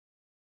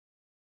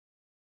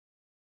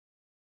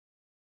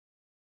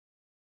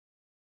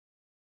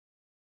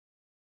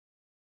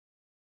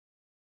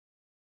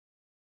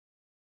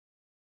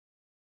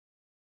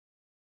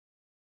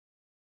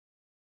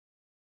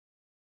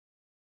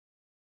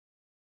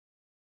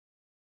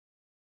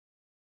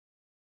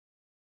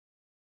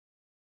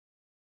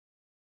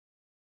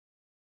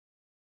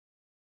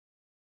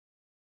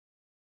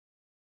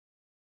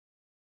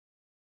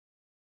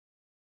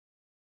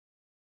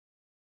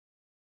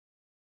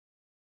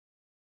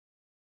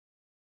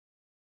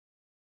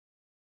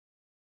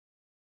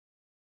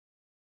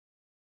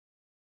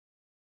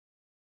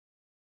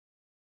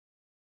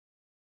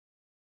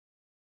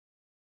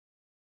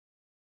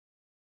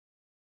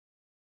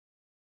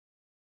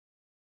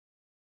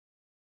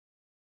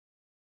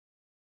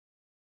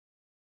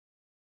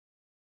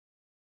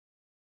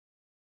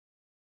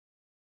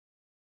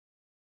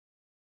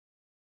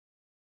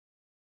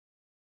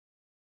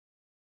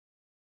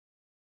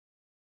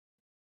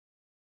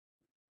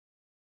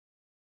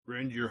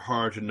Rend your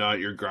heart and not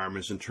your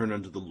garments, and turn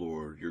unto the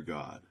Lord your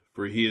God.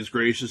 For he is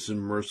gracious and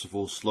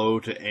merciful, slow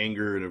to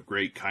anger, and of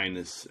great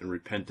kindness, and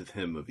repenteth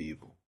him of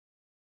evil.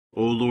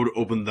 O Lord,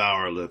 open thou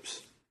our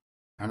lips,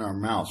 and our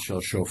mouth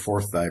shall show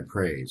forth thy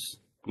praise.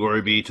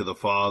 Glory be to the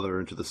Father,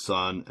 and to the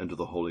Son, and to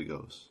the Holy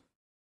Ghost.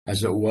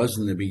 As it was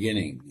in the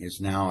beginning,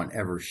 is now, and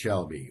ever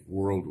shall be,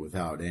 world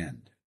without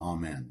end.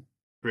 Amen.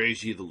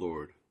 Praise ye the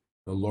Lord.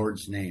 The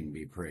Lord's name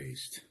be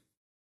praised.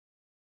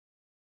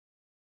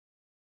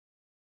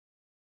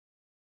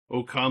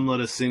 O come, let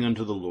us sing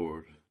unto the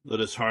Lord. Let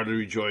us heartily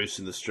rejoice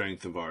in the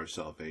strength of our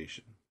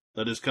salvation.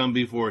 Let us come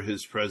before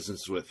his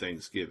presence with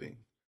thanksgiving,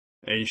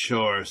 and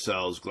show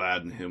ourselves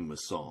glad in him with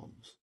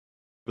psalms.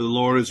 For the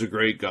Lord is a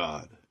great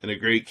God, and a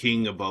great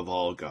King above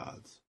all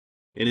gods.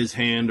 In his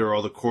hand are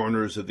all the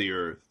corners of the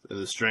earth, and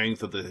the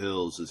strength of the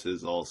hills is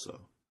his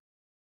also.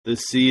 The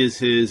sea is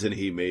his, and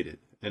he made it,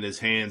 and his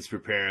hands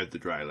prepared the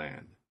dry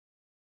land.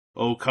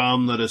 O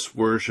come, let us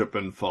worship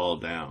and fall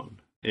down,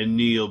 and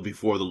kneel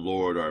before the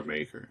Lord our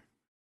Maker.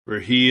 For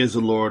he is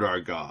the Lord our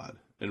God,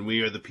 and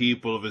we are the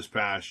people of his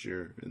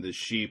pasture, and the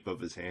sheep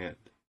of his hand.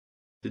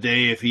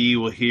 Today, if ye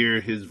will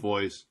hear his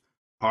voice,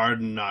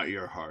 harden not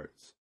your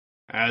hearts,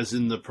 as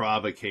in the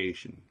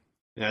provocation,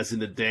 as in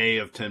the day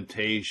of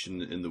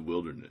temptation in the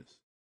wilderness,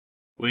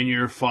 when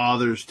your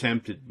fathers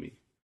tempted me,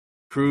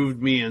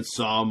 proved me, and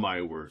saw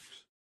my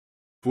works.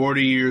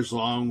 40 years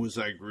long was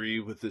I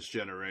grieved with this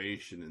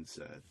generation, and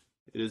said,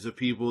 It is a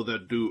people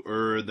that do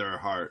err in their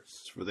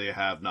hearts, for they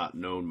have not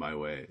known my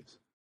ways.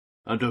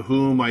 Unto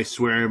whom I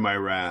swear in my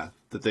wrath,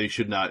 that they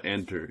should not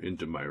enter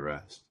into my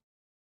rest.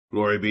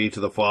 Glory be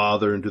to the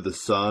Father, and to the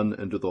Son,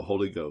 and to the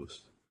Holy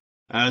Ghost,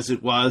 as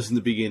it was in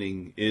the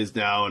beginning, is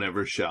now, and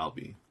ever shall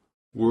be,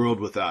 world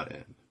without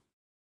end.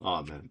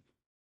 Amen.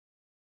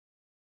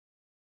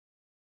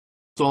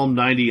 Psalm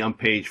 90 on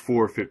page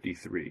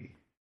 453.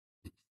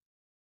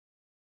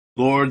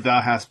 Lord,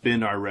 thou hast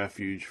been our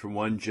refuge from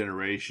one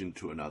generation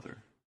to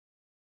another.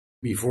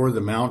 Before the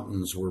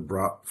mountains were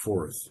brought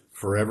forth,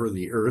 forever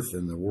the earth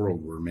and the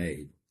world were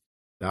made.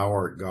 Thou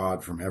art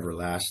God from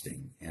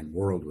everlasting, and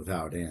world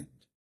without end.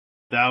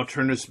 Thou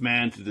turnest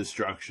man to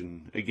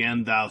destruction.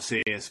 Again thou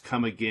sayest,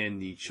 Come again,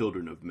 ye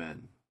children of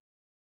men.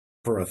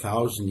 For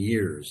 1,000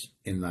 years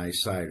in thy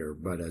sight are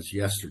but as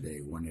yesterday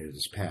when it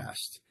is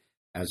past,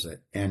 as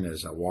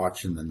a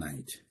watch in the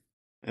night.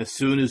 As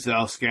soon as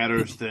thou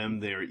scatterest them,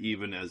 they are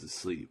even as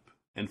asleep,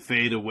 and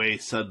fade away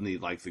suddenly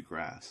like the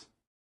grass.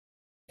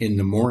 In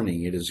the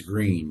morning it is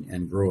green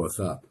and groweth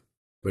up,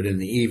 but in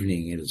the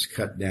evening it is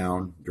cut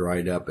down,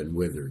 dried up, and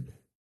withered.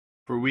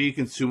 For we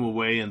consume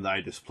away in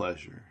thy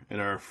displeasure,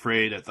 and are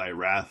afraid at thy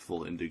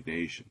wrathful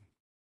indignation.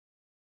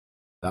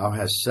 Thou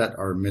hast set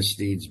our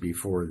misdeeds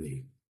before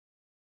thee,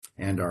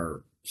 and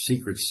our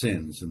secret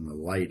sins in the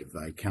light of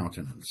thy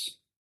countenance.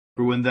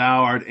 For when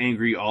thou art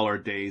angry, all our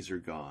days are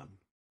gone.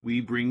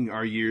 We bring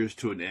our years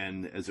to an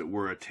end, as it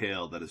were a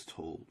tale that is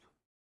told.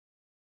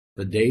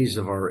 The days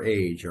of our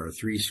age are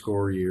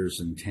 80 years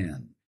and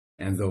 10,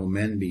 and though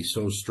men be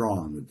so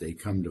strong that they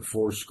come to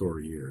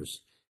 80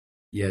 years,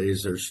 yet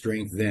is their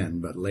strength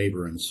then but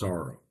labor and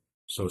sorrow.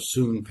 So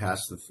soon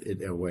passeth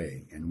it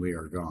away, and we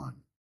are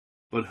gone.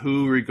 But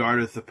who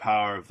regardeth the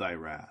power of thy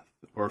wrath,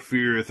 or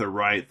feareth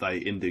aright thy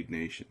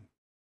indignation?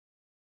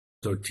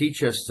 So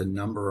teach us to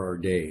number our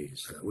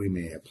days, that we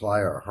may apply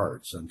our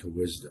hearts unto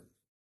wisdom.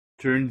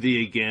 Turn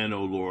thee again,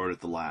 O Lord,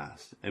 at the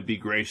last, and be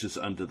gracious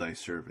unto thy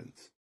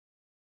servants.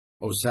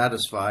 O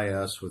satisfy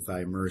us with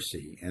thy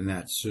mercy, and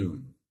that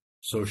soon.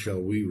 So shall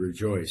we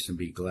rejoice and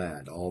be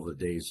glad all the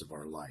days of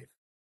our life.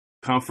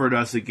 Comfort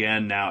us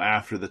again now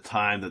after the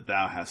time that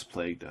thou hast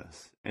plagued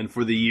us, and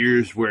for the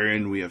years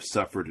wherein we have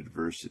suffered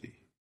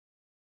adversity.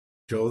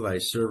 Show thy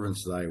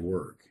servants thy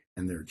work,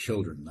 and their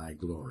children thy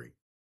glory.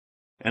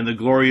 And the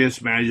glorious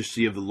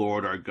majesty of the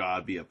Lord our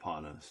God be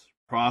upon us.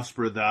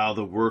 Prosper thou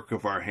the work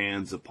of our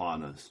hands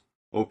upon us.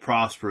 O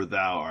prosper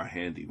thou our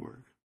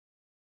handiwork.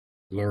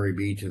 Glory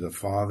be to the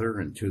Father,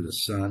 and to the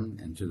Son,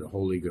 and to the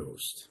Holy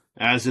Ghost.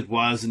 As it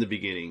was in the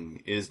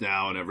beginning, is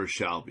now, and ever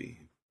shall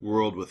be,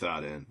 world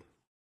without end.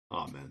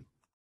 Amen.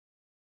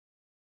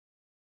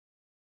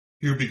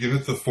 Here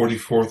beginneth the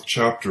 44th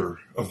chapter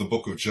of the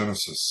book of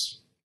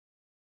Genesis.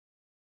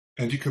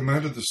 And he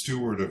commanded the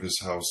steward of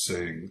his house,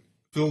 saying,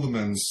 Fill the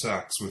men's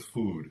sacks with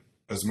food,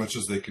 as much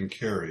as they can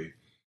carry,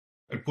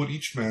 and put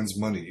each man's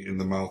money in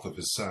the mouth of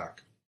his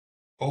sack.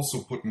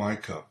 Also put my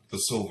cup, the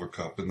silver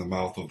cup, in the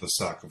mouth of the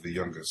sack of the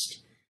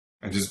youngest,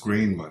 and his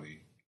grain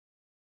money.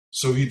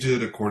 So he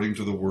did according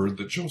to the word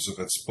that Joseph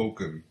had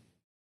spoken.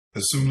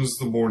 As soon as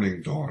the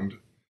morning dawned,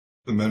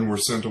 the men were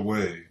sent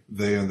away,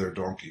 they and their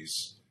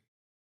donkeys.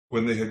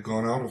 When they had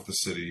gone out of the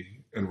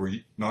city, and were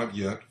not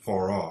yet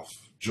far off,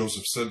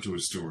 Joseph said to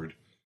his steward,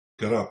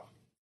 Get up,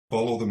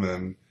 follow the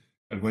men,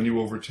 and when you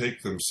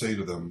overtake them, say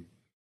to them,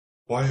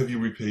 Why have you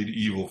repaid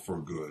evil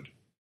for good?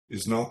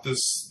 Is not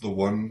this the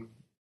one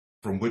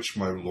from which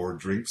my Lord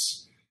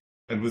drinks,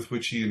 and with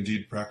which he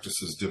indeed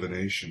practices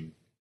divination?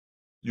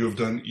 You have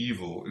done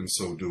evil in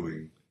so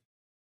doing.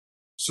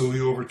 So he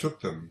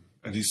overtook them,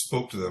 and he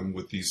spoke to them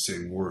with these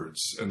same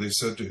words. And they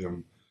said to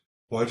him,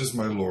 Why does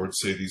my lord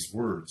say these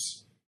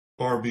words?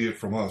 Far be it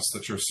from us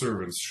that your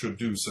servants should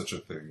do such a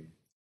thing.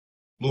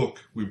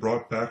 Look, we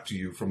brought back to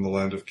you from the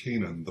land of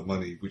Canaan the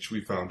money which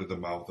we found in the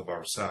mouth of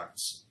our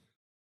sacks.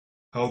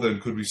 How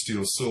then could we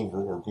steal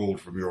silver or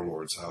gold from your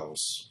lord's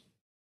house?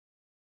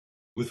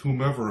 With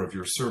whomever of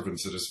your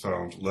servants it is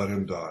found, let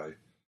him die,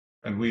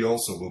 and we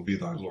also will be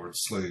thy lord's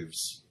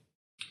slaves.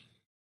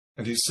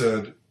 And he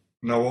said,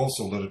 Now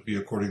also let it be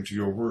according to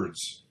your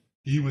words.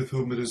 He with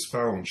whom it is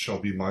found shall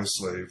be my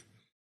slave,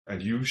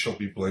 and you shall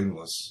be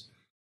blameless.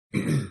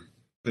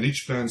 Then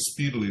each man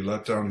speedily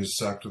let down his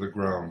sack to the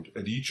ground,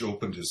 and each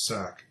opened his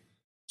sack.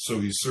 So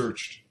he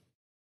searched.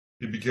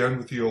 He began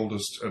with the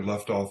oldest and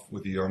left off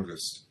with the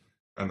youngest,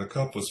 and the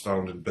cup was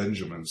found in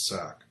Benjamin's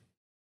sack.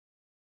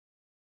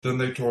 Then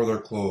they tore their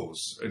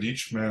clothes, and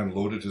each man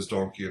loaded his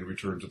donkey and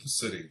returned to the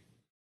city.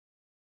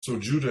 So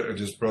Judah and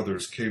his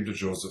brothers came to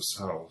Joseph's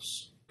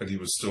house, and he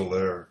was still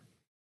there.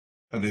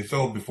 And they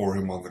fell before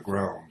him on the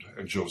ground,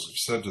 and Joseph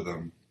said to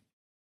them,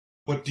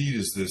 What deed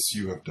is this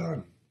you have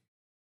done?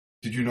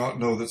 Did you not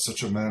know that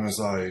such a man as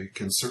I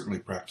can certainly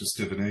practice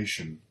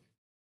divination?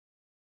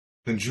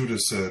 Then Judah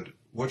said,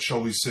 What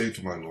shall we say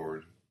to my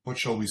lord? What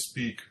shall we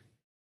speak?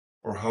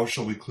 Or how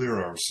shall we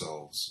clear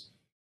ourselves?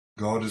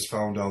 God has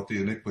found out the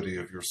iniquity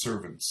of your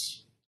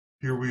servants.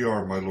 Here we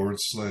are, my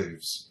lord's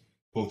slaves,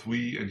 both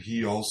we and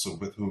he also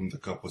with whom the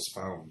cup was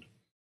found.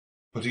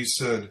 But he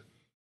said,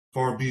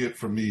 Far be it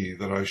from me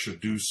that I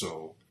should do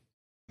so.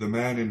 The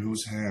man in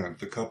whose hand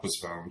the cup was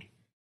found,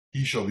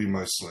 he shall be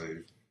my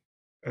slave.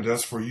 And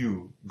as for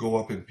you, go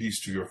up in peace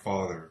to your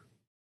father.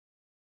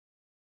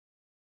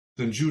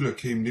 Then Judah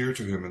came near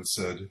to him and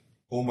said,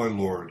 O my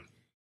lord,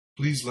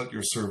 please let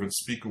your servant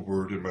speak a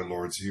word in my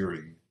lord's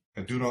hearing,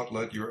 and do not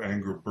let your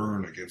anger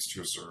burn against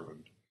your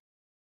servant,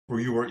 for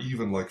you are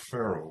even like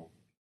Pharaoh.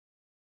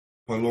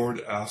 My lord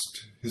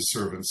asked his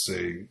servants,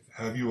 saying,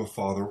 Have you a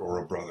father or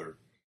a brother?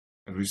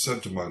 And we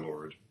said to my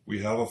lord,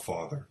 We have a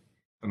father,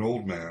 an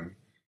old man,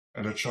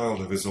 and a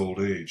child of his old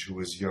age who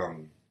is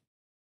young.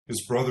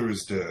 His brother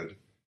is dead,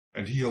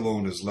 and he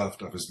alone is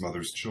left of his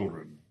mother's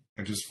children,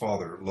 and his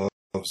father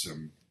loves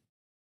him.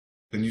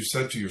 Then you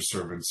said to your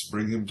servants,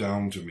 Bring him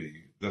down to me,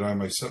 that I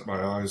may set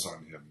my eyes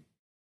on him.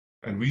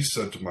 And we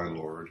said to my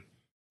lord,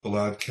 The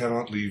lad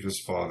cannot leave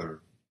his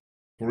father,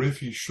 for if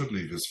he should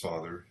leave his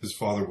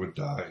father would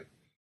die.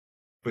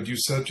 But you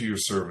said to your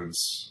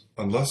servants,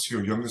 Unless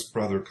your youngest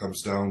brother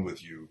comes down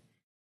with you,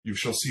 you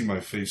shall see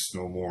my face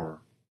no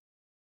more.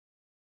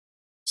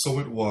 So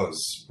it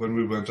was, when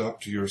we went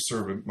up to your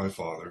servant my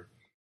father,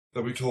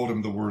 that we told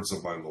him the words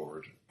of my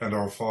lord. And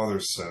our father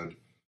said,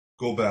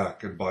 Go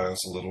back and buy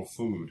us a little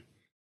food.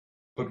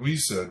 But we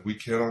said, We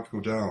cannot go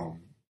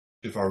down.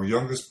 If our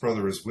youngest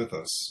brother is with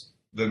us,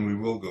 then we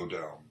will go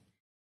down.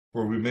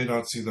 For we may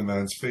not see the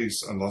man's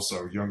face unless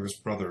our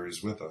youngest brother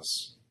is with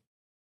us.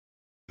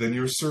 Then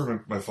your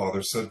servant my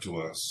father said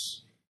to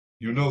us,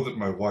 You know that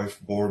my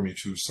wife bore me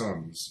 2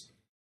 sons,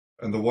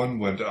 and the one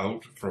went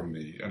out from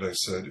me, and I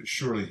said,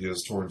 Surely he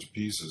is torn to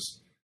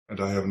pieces, and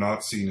I have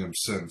not seen him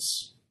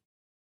since.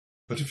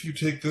 But if you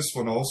take this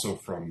one also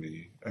from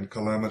me, and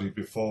calamity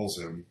befalls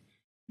him,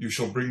 you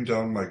shall bring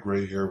down my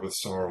gray hair with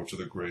sorrow to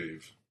the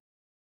grave.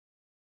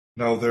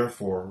 Now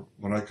therefore,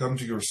 when I come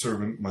to your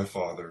servant my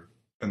father,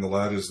 and the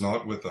lad is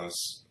not with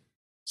us,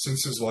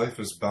 since his life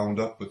is bound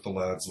up with the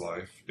lad's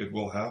life, it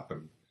will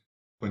happen,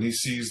 when he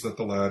sees that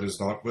the lad is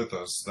not with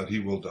us, that he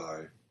will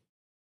die.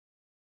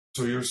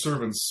 So your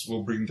servants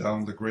will bring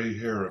down the gray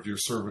hair of your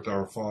servant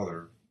our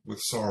father,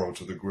 with sorrow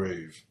to the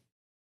grave.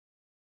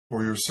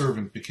 For your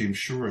servant became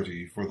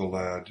surety for the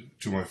lad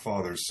to my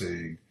father,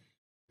 saying,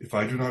 If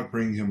I do not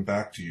bring him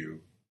back to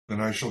you, then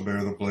I shall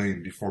bear the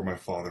blame before my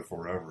father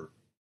forever.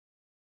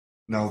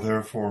 Now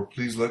therefore,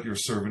 please let your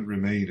servant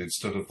remain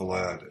instead of the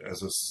lad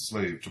as a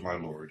slave to my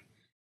lord,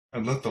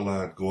 and let the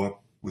lad go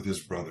up with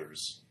his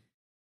brothers.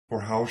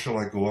 For how shall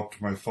I go up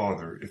to my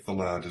father if the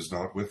lad is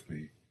not with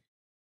me?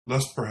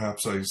 Lest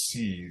perhaps I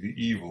see the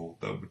evil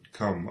that would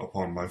come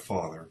upon my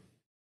father.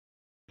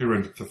 Here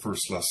endeth the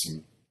first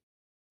lesson.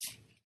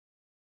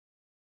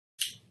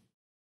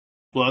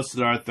 Blessed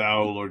art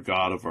thou, Lord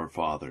God of our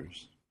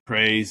fathers,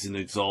 praised and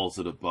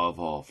exalted above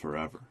all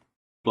forever.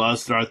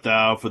 Blessed art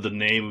thou for the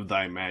name of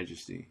thy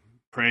majesty,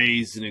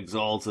 praised and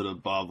exalted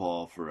above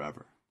all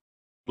forever.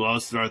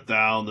 Blessed art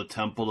thou in the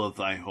temple of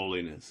thy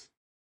holiness,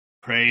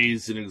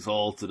 praised and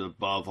exalted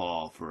above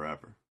all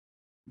forever.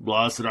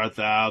 Blessed art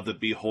thou that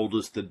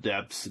beholdest the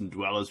depths and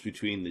dwellest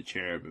between the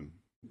cherubim,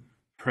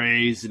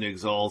 praised and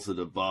exalted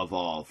above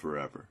all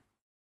forever.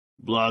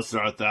 Blessed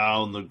art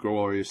thou in the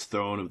glorious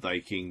throne of thy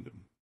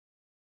kingdom,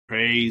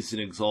 praised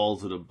and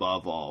exalted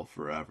above all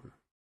forever.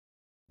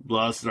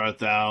 Blessed art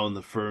thou in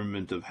the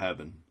firmament of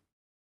heaven,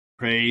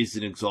 praised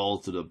and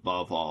exalted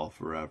above all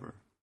forever.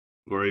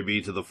 Glory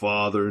be to the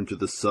Father, and to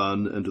the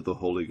Son, and to the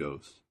Holy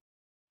Ghost,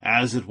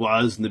 as it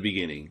was in the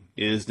beginning,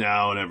 is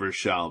now, and ever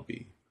shall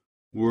be,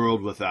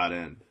 world without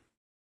end.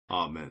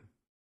 Amen.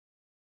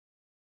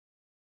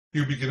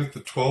 Here beginneth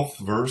the 12th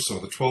verse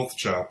of the 12th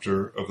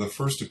chapter of the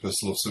first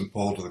epistle of St.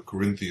 Paul to the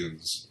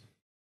Corinthians.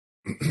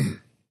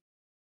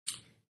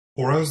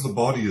 For as the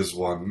body is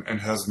one, and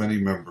has many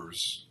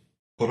members,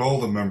 but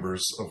all the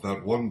members of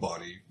that one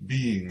body,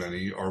 being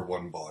many, are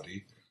one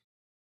body,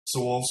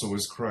 so also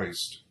is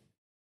Christ.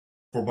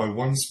 For by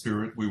one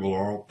Spirit we were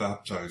all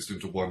baptized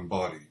into one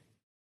body,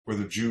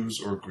 whether Jews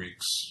or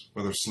Greeks,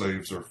 whether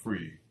slaves or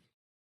free,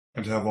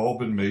 and have all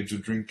been made to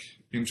drink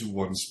into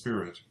one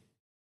Spirit.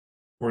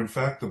 For in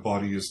fact the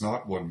body is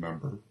not one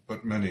member,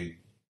 but many.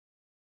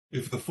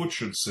 If the foot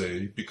should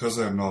say, Because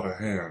I am not a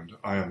hand,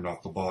 I am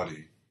not the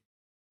body,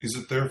 is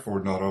it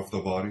therefore not of the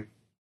body?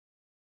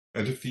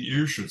 And if the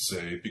ear should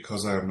say,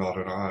 Because I am not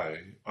an eye,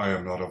 I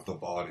am not of the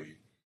body,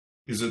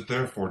 is it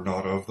therefore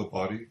not of the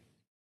body?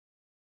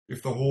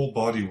 If the whole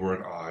body were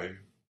an eye,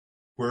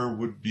 where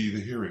would be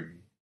the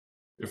hearing?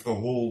 If the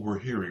whole were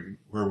hearing,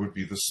 where would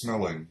be the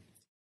smelling?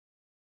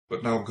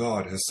 But now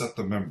God has set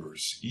the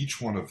members, each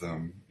one of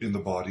them, in the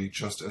body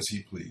just as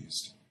he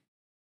pleased.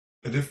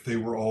 And if they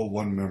were all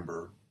one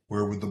member,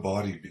 where would the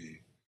body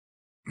be?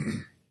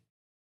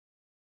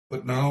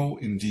 But now,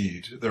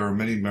 indeed, there are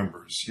many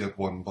members, yet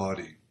one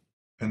body.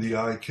 And the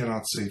eye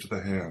cannot say to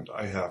the hand,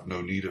 I have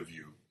no need of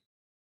you,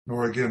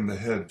 nor again the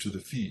head to the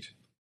feet,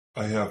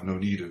 I have no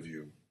need of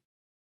you.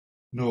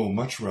 No,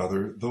 much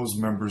rather, those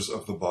members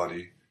of the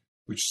body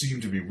which seem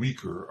to be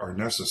weaker are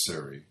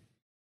necessary,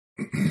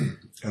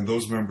 and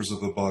those members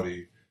of the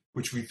body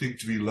which we think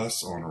to be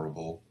less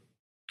honorable,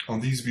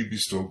 on these we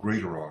bestow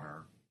greater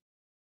honor.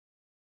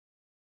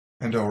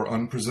 And our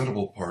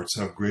unpresentable parts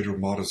have greater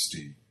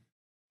modesty,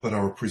 but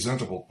our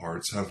presentable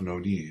parts have no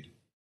need.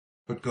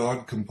 But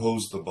God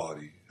composed the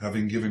body,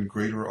 having given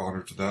greater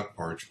honor to that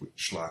part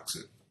which lacks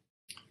it,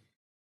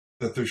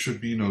 that there should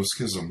be no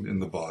schism in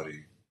the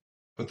body,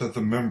 but that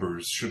the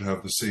members should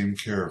have the same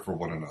care for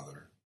one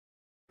another.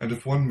 And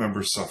if one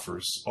member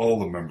suffers, all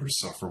the members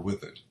suffer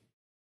with it.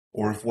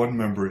 Or if one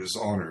member is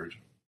honored,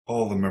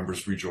 all the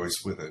members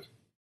rejoice with it.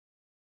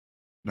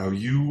 Now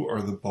you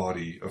are the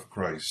body of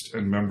Christ,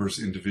 and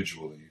members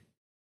individually,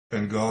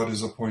 and God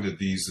has appointed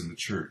these in the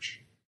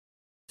church.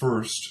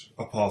 First,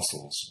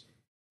 apostles,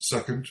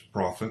 second,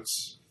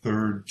 prophets,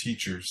 third,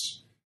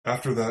 teachers,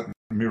 after that,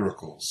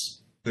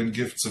 miracles, then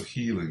gifts of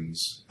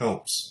healings,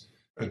 helps,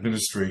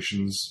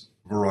 administrations,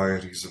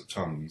 varieties of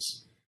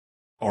tongues.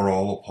 Are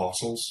all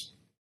apostles?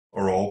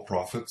 Are all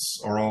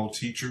prophets? Are all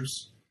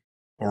teachers?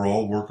 Are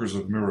all workers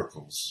of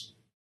miracles?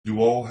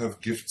 Do all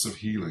have gifts of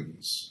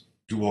healings?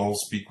 Do all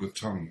speak with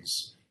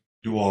tongues?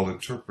 Do all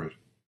interpret?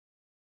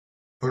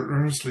 But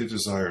earnestly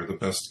desire the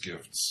best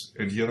gifts,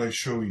 and yet I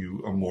show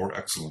you a more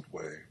excellent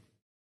way.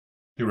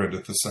 Here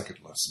endeth the second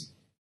lesson.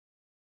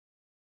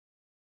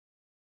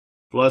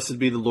 Blessed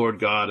be the Lord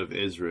God of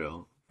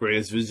Israel, for he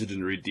has visited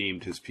and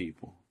redeemed his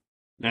people,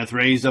 and hath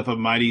raised up a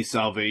mighty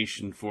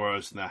salvation for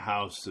us in the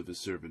house of his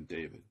servant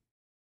David,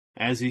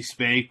 as he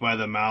spake by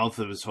the mouth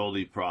of his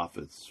holy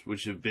prophets,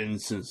 which have been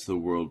since the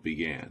world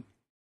began,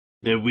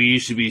 that we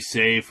should be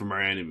saved from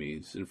our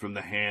enemies, and from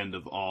the hand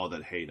of all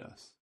that hate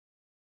us,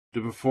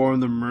 to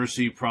perform the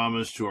mercy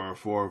promised to our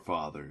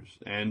forefathers,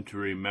 and to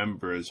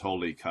remember his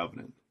holy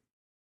covenant,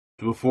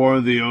 to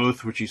perform the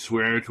oath which he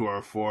sware to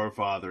our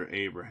forefather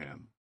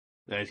Abraham,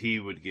 that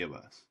he would give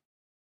us,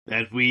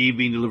 that we,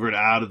 being delivered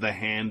out of the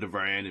hand of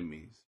our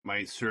enemies,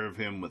 might serve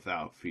him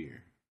without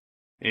fear,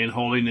 in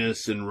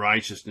holiness and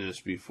righteousness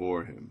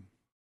before him,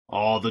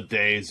 all the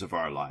days of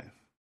our life.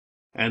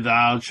 And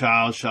thou,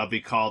 child, shalt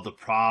be called the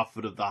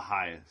prophet of the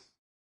highest,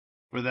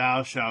 for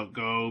thou shalt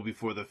go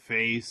before the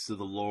face of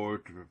the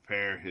Lord to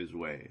prepare his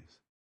ways,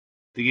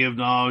 to give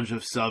knowledge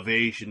of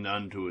salvation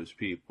unto his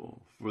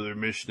people, for the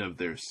remission of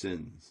their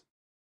sins,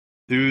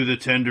 through the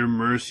tender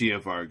mercy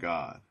of our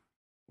God,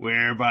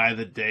 whereby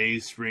the day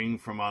spring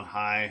from on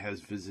high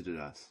has visited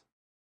us,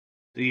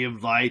 to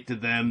give light to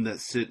them that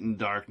sit in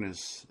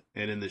darkness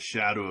and in the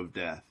shadow of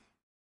death,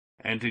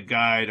 and to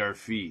guide our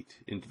feet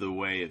into the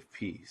way of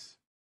peace.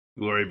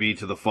 Glory be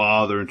to the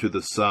Father, and to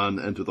the Son,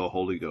 and to the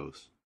Holy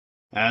Ghost,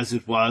 as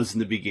it was in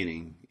the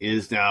beginning,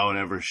 is now, and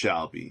ever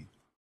shall be,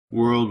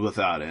 world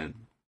without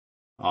end.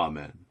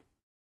 Amen.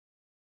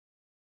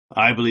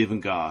 I believe in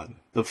God,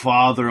 the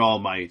Father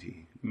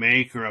Almighty,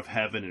 maker of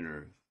heaven and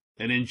earth,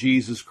 and in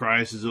Jesus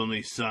Christ, his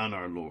only Son,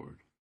 our Lord,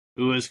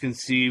 who was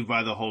conceived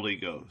by the Holy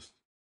Ghost,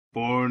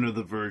 born of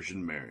the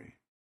Virgin Mary,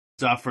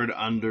 suffered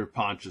under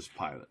Pontius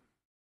Pilate,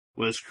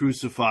 was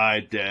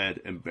crucified,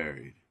 dead, and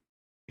buried.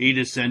 He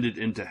descended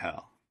into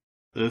hell.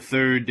 The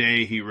third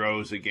day he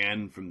rose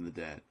again from the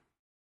dead.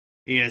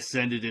 He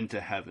ascended into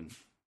heaven,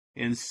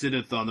 and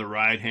sitteth on the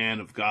right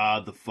hand of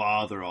God the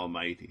Father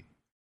Almighty.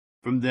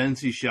 From thence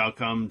he shall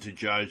come to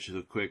judge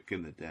the quick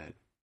and the dead.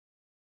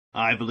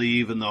 I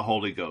believe in the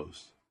Holy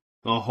Ghost,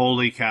 the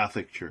Holy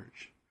Catholic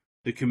Church,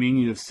 the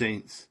communion of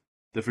saints,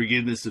 the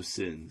forgiveness of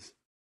sins,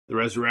 the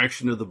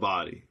resurrection of the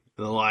body,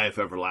 and the life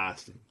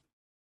everlasting.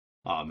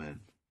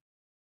 Amen.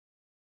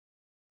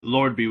 The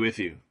Lord be with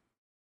you.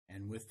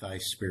 And with thy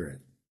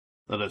spirit.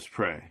 Let us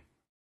pray.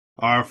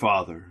 Our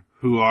Father,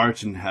 who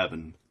art in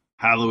heaven,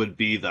 hallowed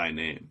be thy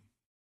name.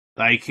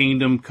 Thy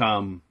kingdom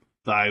come,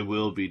 thy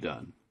will be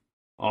done,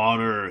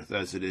 on earth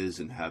as it is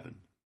in heaven.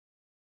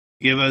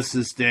 Give us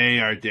this day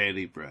our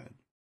daily bread,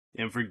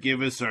 and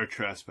forgive us our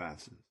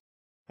trespasses,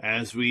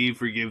 as we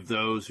forgive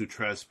those who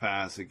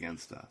trespass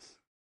against us.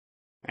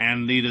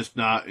 And lead us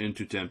not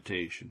into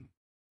temptation,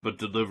 but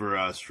deliver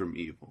us from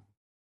evil.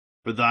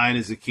 For thine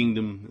is the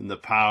kingdom, and the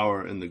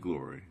power, and the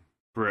glory,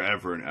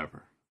 forever and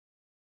ever.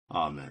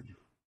 Amen.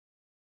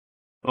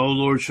 O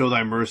Lord, show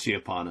thy mercy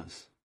upon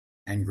us.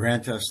 And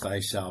grant us thy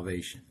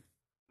salvation.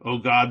 O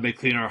God, may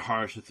clean our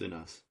hearts within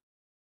us.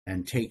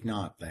 And take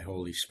not thy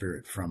Holy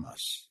Spirit from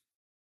us.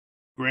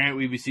 Grant,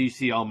 we beseech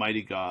thee,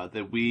 Almighty God,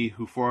 that we,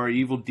 who for our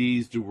evil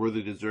deeds do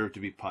worthily deserve to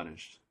be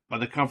punished, by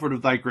the comfort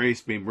of thy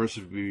grace may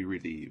mercifully be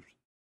relieved,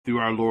 through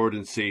our Lord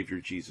and Savior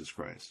Jesus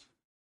Christ.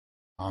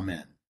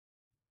 Amen.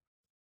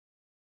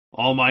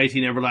 Almighty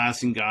and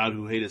everlasting God,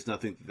 who hatest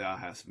nothing that thou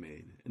hast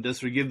made, and dost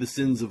forgive the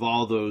sins of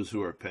all those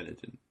who are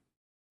penitent,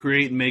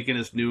 create and make in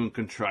us new and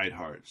contrite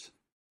hearts,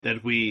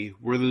 that we,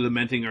 worthily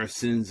lamenting our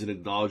sins and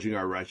acknowledging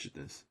our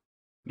wretchedness,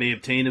 may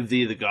obtain of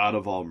thee, the God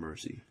of all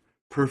mercy,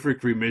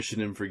 perfect remission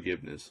and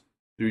forgiveness,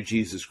 through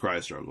Jesus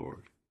Christ our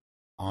Lord.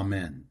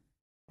 Amen.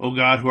 O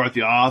God, who art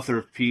the author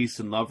of peace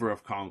and lover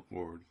of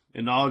concord,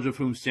 in knowledge of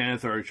whom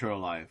standeth our eternal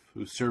life,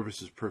 whose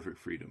service is perfect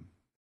freedom,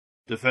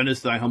 defend us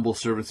thy humble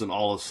servants in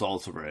all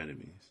assaults of our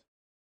enemies,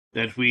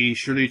 that we,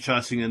 surely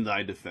trusting in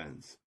thy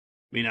defense,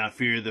 may not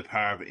fear the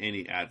power of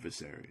any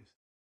adversaries,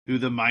 through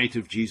the might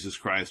of Jesus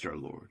Christ our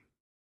Lord.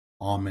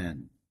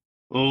 Amen.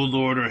 O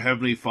Lord, our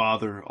heavenly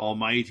Father,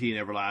 almighty and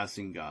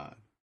everlasting God,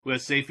 who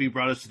hast safely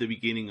brought us to the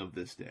beginning of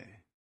this day,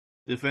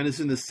 defend us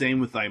in the same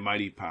with thy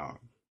mighty power,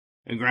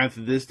 and grant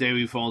that this day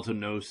we fall into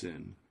no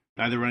sin,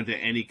 neither run into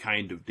any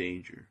kind of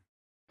danger,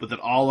 but that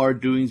all our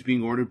doings,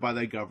 being ordered by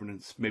thy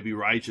governance, may be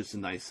righteous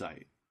in thy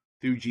sight,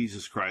 through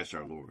Jesus Christ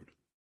our Lord.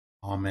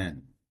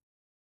 Amen.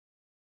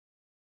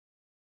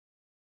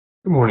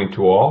 Good morning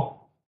to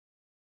all.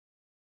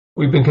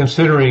 We've been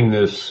considering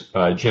this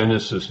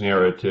Genesis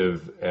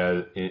narrative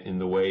in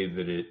the way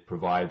that it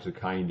provides a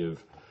kind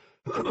of,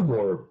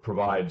 or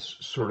provides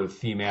sort of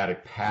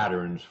thematic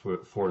patterns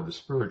for the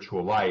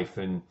spiritual life.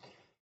 And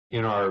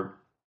in our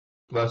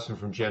lesson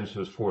from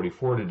Genesis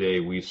 44 today,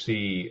 we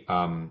see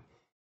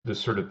this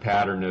sort of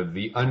pattern of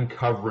the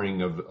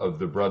uncovering of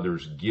the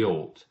brothers'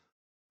 guilt.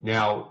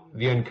 Now,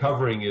 the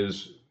uncovering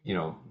is,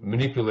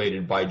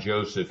 manipulated by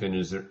Joseph in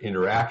his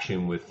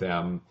interaction with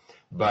them,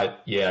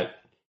 but yet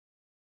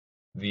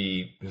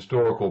the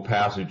historical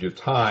passage of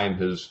time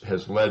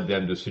has led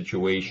them to a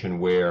situation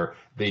where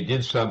they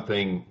did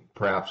something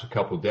perhaps a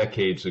couple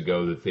decades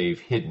ago that they've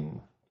hidden.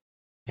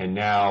 And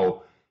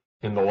now,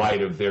 in the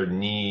light of their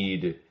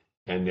need,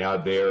 and now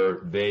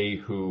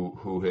they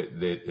who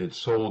had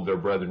sold their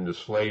brethren to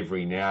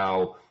slavery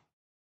now,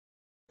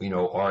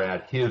 are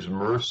at his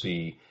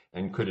mercy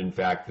and could in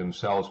fact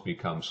themselves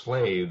become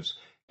slaves.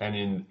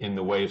 And in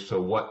the way, so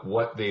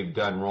what they've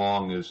done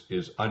wrong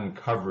is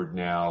uncovered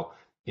now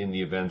in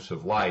the events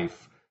of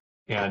life.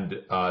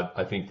 And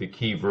I think the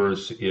key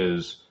verse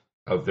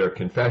of their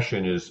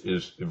confession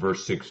is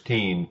verse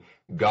 16.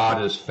 God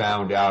has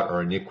found out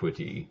our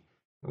iniquity.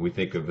 And we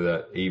think of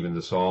that, even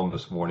the psalm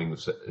this morning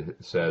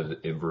says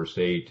in verse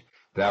 8,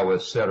 thou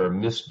hast set our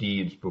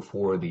misdeeds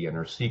before thee and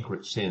our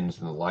secret sins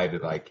in the light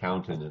of thy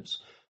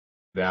countenance.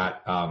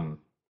 That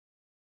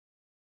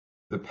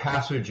the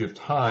passage of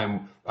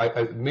time,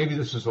 maybe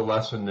this is a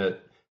lesson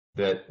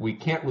that we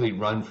can't really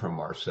run from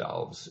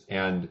ourselves.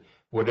 And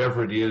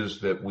whatever it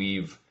is that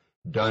we've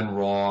done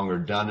wrong or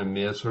done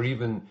amiss, or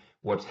even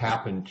what's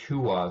happened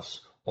to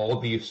us, all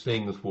these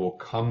things will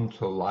come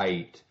to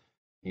light.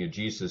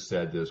 Jesus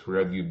said this,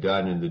 whatever you've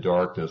done in the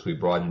darkness, we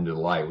brought into the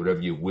light.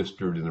 Whatever you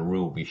whispered in the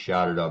room will be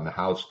shouted on the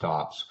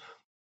housetops.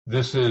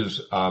 This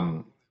is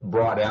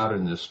brought out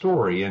in this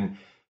story. And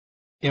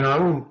in our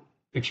own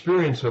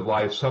experience of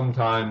life,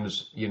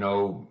 sometimes,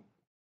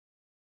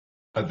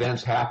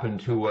 events happen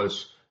to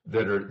us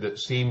that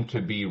seem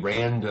to be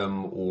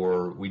random,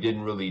 or we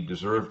didn't really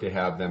deserve to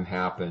have them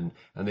happen,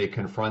 and they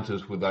confront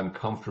us with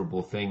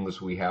uncomfortable things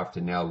we have to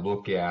now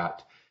look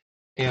at.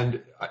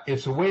 And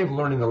it's a way of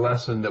learning the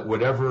lesson that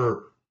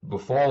whatever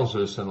befalls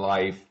us in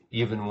life,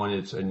 even when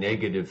it's a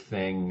negative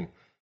thing,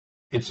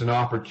 it's an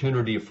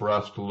opportunity for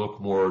us to look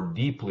more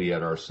deeply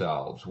at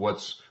ourselves.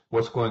 What's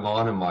going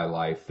on in my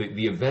life?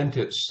 The event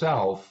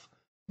itself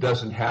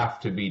doesn't have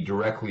to be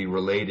directly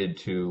related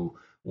to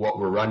what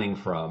we're running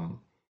from,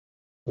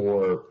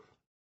 or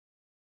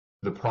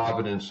the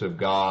providence of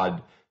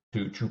God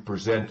to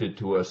present it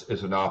to us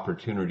as an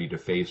opportunity to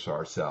face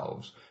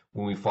ourselves.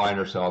 When we find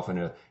ourselves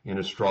in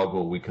a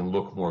struggle, we can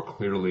look more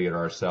clearly at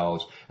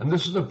ourselves. And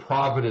this is the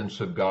providence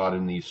of God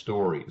in these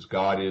stories.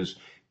 God is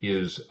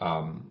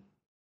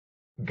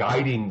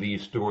guiding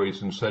these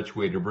stories in such a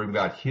way to bring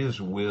about his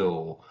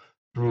will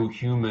through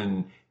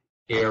human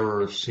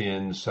error,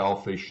 sin,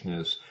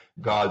 selfishness.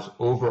 God's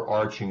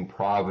overarching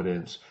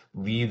providence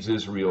leads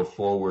Israel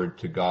forward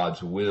to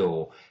God's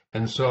will.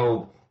 And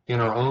so in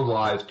our own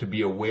lives, to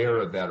be aware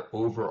of that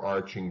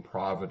overarching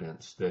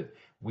providence, that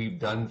we've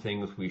done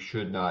things we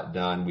should not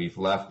done. We've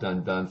left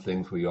undone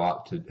things we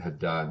ought to have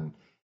done.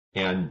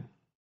 And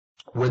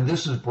when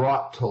this is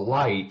brought to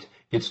light,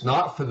 it's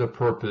not for the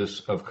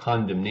purpose of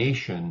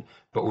condemnation,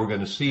 but we're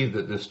going to see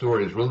that this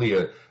story is really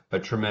a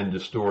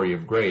tremendous story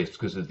of grace,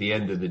 because at the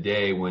end of the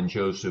day, when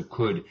Joseph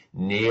could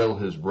nail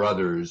his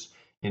brothers,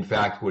 in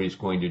fact, what he's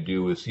going to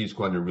do is he's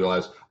going to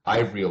realize,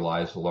 I've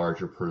realized the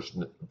larger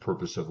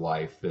purpose of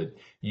life, that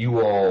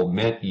you all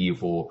meant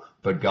evil,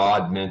 but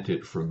God meant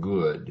it for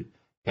good.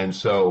 And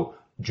so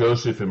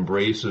Joseph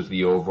embraces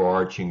the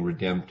overarching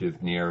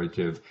redemptive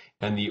narrative,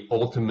 and the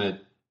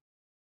ultimate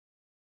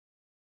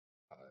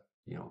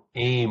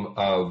aim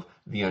of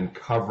the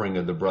uncovering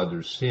of the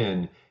brothers'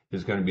 sin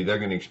is going to be they're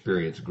going to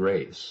experience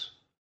grace.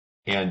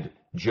 And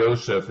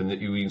Joseph, and that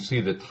you can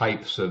see the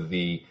types of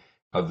the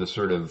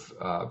sort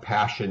of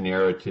passion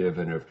narrative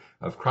and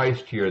of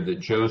Christ here, that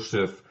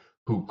Joseph,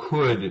 who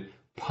could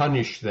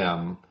punish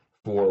them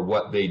for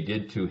what they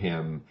did to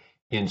him,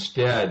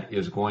 instead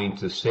is going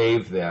to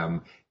save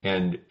them,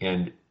 and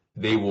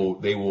they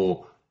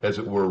will, as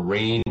it were,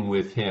 reign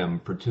with him,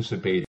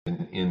 participate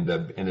in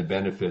the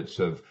benefits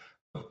of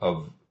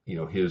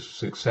his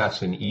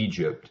success in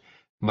Egypt,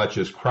 much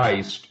as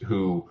Christ,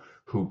 who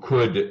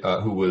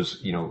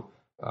was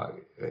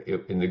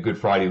in the Good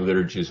Friday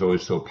liturgy is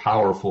always so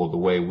powerful, the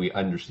way we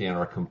understand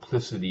our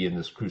complicity in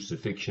this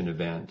crucifixion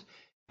event,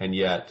 and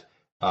yet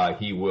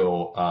he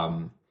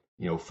will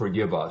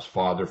forgive us.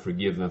 Father,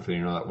 forgive them, for they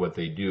know not what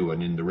they do.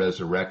 And in the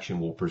resurrection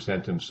will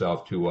present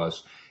himself to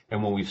us.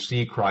 And when we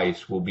see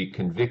Christ, we'll be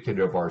convicted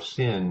of our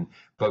sin,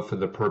 but for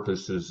the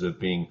purposes of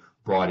being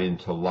brought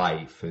into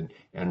life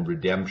and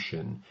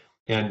redemption.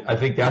 And I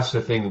think that's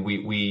the thing, that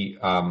we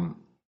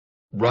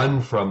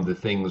run from the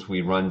things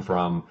we run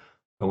from,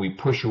 and we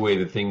push away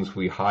the things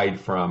we hide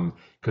from,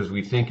 because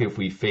we think if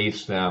we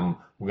face them,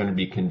 we're going to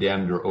be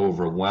condemned or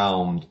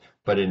overwhelmed.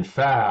 But in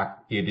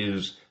fact, it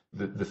is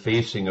the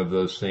facing of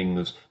those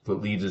things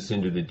that leads us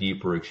into the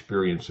deeper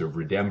experience of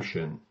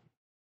redemption.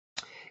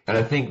 And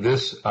I think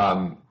this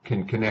can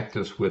connect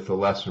us with the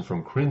lesson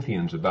from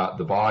Corinthians about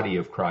the body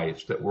of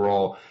Christ, that we're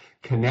all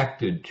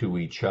connected to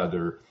each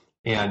other.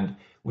 And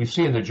we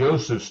see in the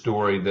Joseph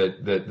story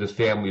that this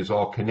family is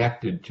all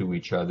connected to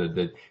each other,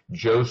 that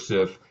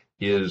Joseph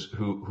is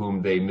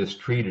whom they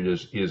mistreated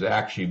is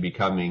actually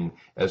becoming,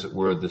 as it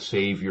were, the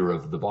savior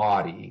of the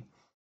body.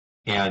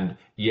 And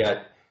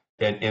yet,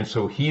 and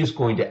so he's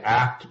going to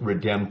act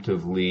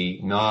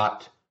redemptively,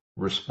 not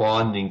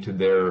responding to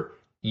their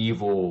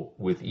evil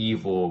with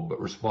evil,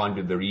 but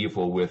responding to their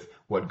evil with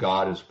what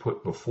God has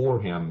put before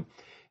him.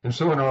 And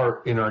so in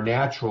our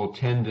natural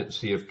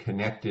tendency of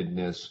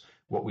connectedness,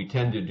 what we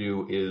tend to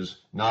do is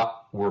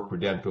not work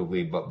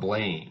redemptively, but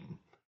blame.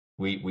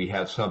 We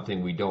have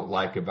something we don't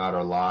like about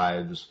our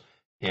lives,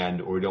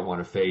 or we don't want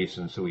to face,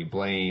 and so we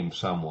blame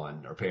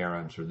someone, our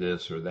parents, or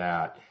this or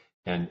that,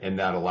 and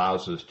that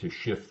allows us to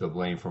shift the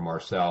blame from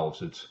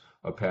ourselves. It's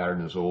a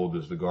pattern as old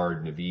as the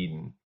Garden of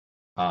Eden.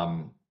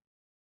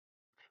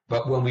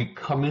 But when we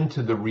come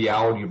into the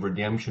reality of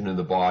redemption in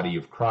the body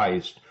of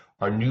Christ,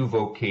 our new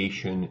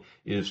vocation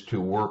is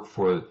to work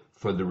for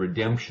the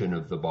redemption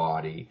of the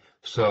body,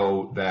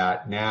 so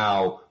that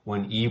now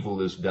when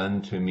evil is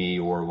done to me,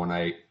 or when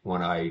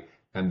I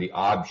am the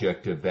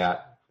object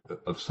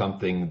of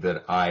something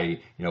that I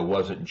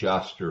wasn't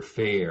just or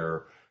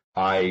fair,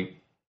 I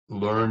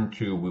learn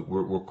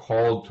we're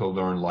called to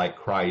learn, like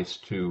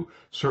Christ, to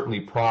certainly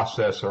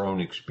process our own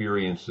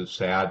experience of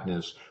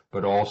sadness,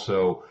 but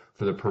also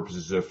for the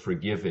purposes of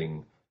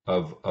forgiving,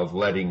 of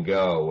letting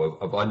go,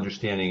 of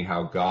understanding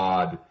how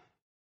God,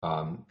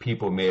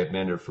 people may have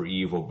meant it for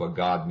evil, but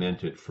God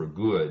meant it for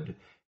good.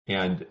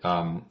 And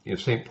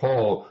St.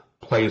 Paul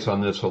plays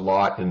on this a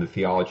lot in the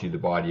theology of the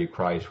body of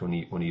Christ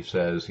when he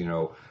says, he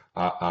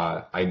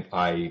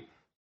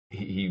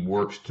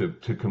works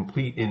to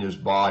complete in his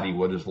body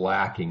what is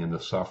lacking in the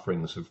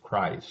sufferings of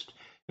Christ.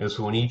 And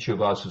so when each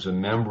of us as a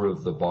member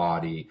of the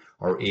body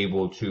are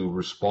able to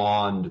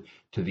respond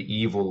to the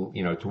evil,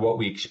 to what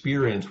we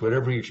experience,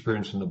 whatever we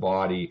experience in the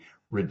body,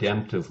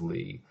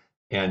 redemptively,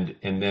 and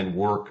then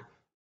work,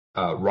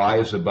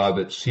 rise above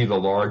it, see the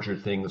larger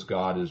things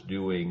God is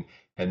doing,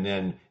 and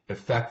then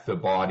affect the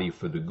body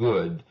for the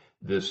good,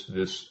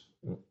 this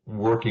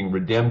working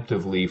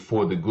redemptively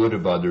for the good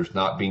of others,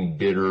 not being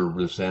bitter,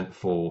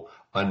 resentful,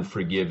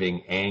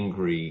 unforgiving,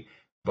 angry,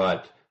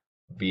 but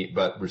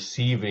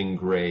receiving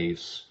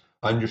grace,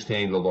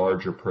 understanding the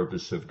larger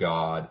purpose of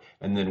God,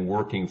 and then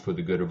working for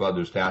the good of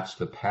others. That's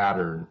the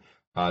pattern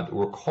that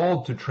we're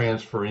called to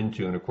transfer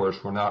into. And of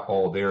course, we're not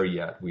all there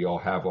yet. We all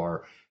have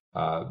our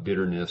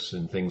bitterness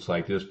and things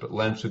like this, but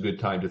Lent's a good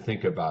time to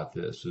think about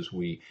this as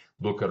we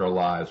look at our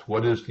lives.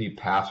 What is the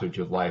passage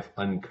of life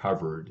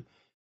uncovered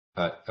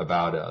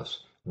about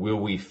us? Will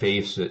we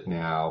face it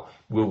now?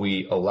 Will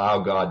we allow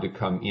God to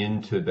come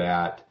into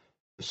that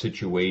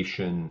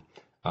situation,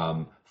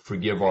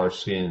 forgive our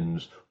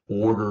sins,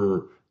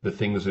 order the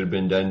things that have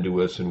been done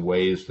to us in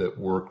ways that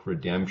work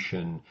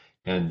redemption,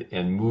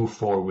 and move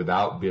forward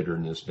without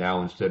bitterness?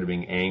 Now, instead of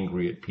being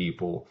angry at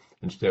people,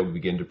 instead we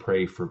begin to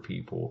pray for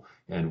people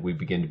and we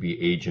begin to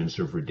be agents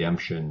of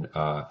redemption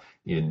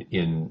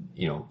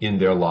in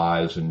their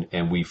lives,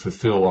 and we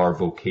fulfill our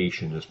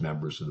vocation as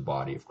members of the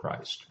body of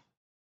Christ.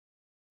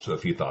 So a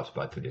few thoughts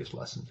about today's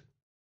lesson.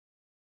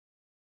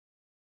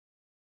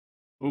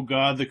 O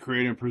God, the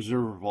creator and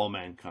preserver of all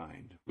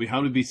mankind, we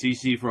humbly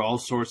beseech thee for all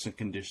sorts and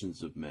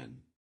conditions of men,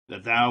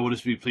 that thou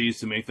wouldest be pleased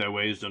to make thy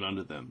ways known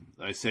unto them,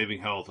 thy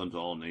saving health unto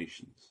all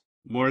nations.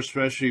 More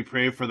especially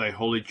pray for thy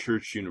holy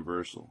church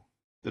universal,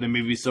 that it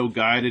may be so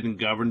guided and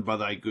governed by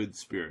thy good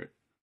spirit,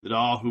 that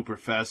all who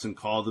profess and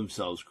call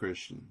themselves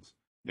Christians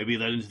may be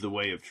led into the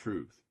way of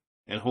truth,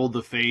 and hold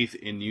the faith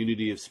in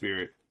unity of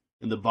spirit,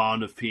 in the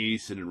bond of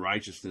peace, and in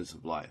righteousness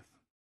of life.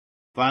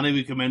 Finally,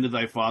 we commend to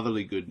thy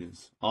fatherly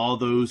goodness all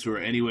those who are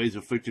anyways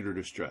afflicted or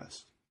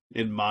distressed,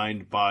 in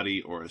mind,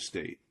 body, or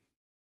estate.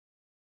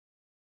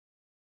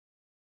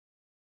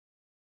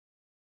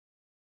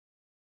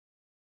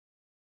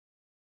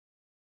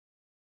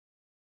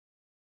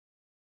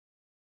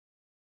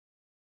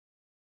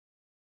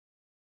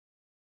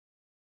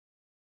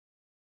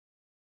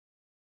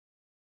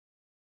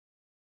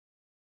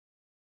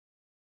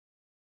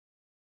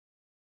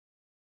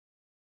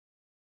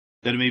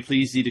 That it may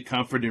please thee to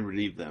comfort and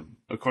relieve them,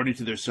 according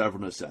to their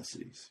several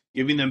necessities,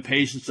 giving them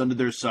patience under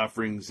their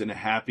sufferings and a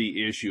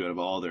happy issue out of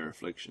all their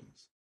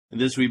afflictions. And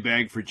this we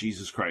beg for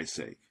Jesus Christ's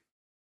sake.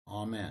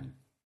 Amen.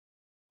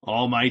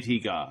 Almighty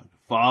God,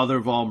 Father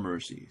of all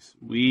mercies,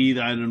 we,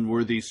 thine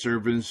unworthy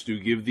servants, do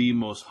give thee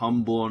most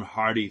humble and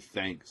hearty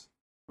thanks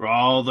for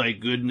all thy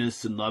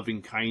goodness and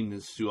loving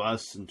kindness to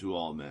us and to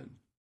all men.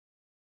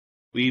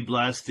 We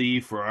bless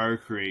thee for our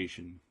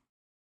creation,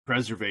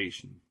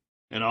 preservation,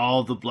 and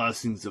all the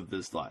blessings of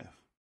this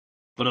life,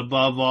 but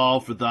above all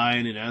for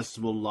thine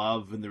inestimable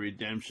love and the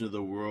redemption of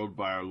the world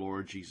by our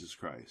Lord Jesus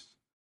Christ,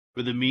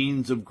 for the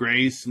means of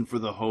grace and for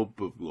the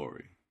hope of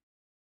glory.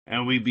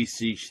 And we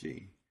beseech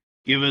thee,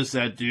 give us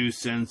that due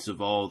sense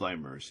of all thy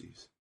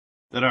mercies,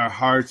 that our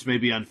hearts may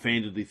be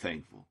unfeignedly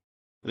thankful,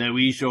 and that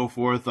we show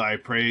forth thy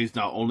praise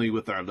not only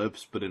with our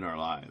lips but in our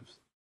lives,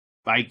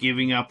 by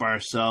giving up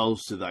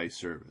ourselves to thy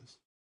service,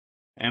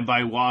 and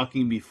by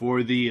walking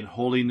before thee in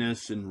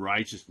holiness and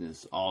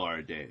righteousness all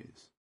our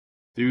days.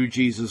 Through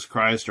Jesus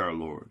Christ our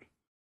Lord,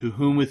 to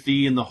whom with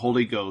thee and the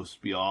Holy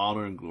Ghost be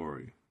honor and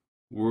glory,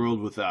 world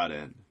without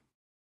end.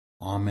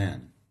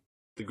 Amen.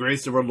 The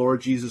grace of our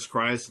Lord Jesus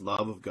Christ, and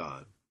love of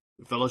God,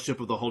 the fellowship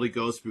of the Holy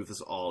Ghost be with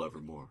us all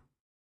evermore.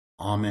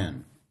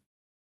 Amen.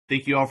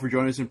 Thank you all for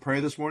joining us in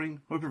prayer this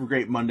morning. Hope you have a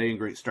great Monday and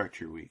great start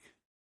to your week.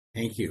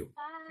 Thank you.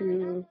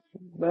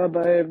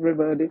 Bye-bye,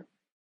 everybody.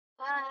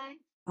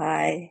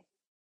 Bye.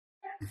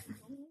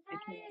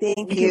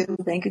 Thank you.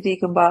 Thank you,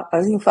 Deacon Bob.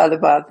 Father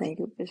Bob. Thank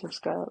you, Bishop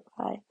Scarlett.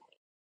 Bye.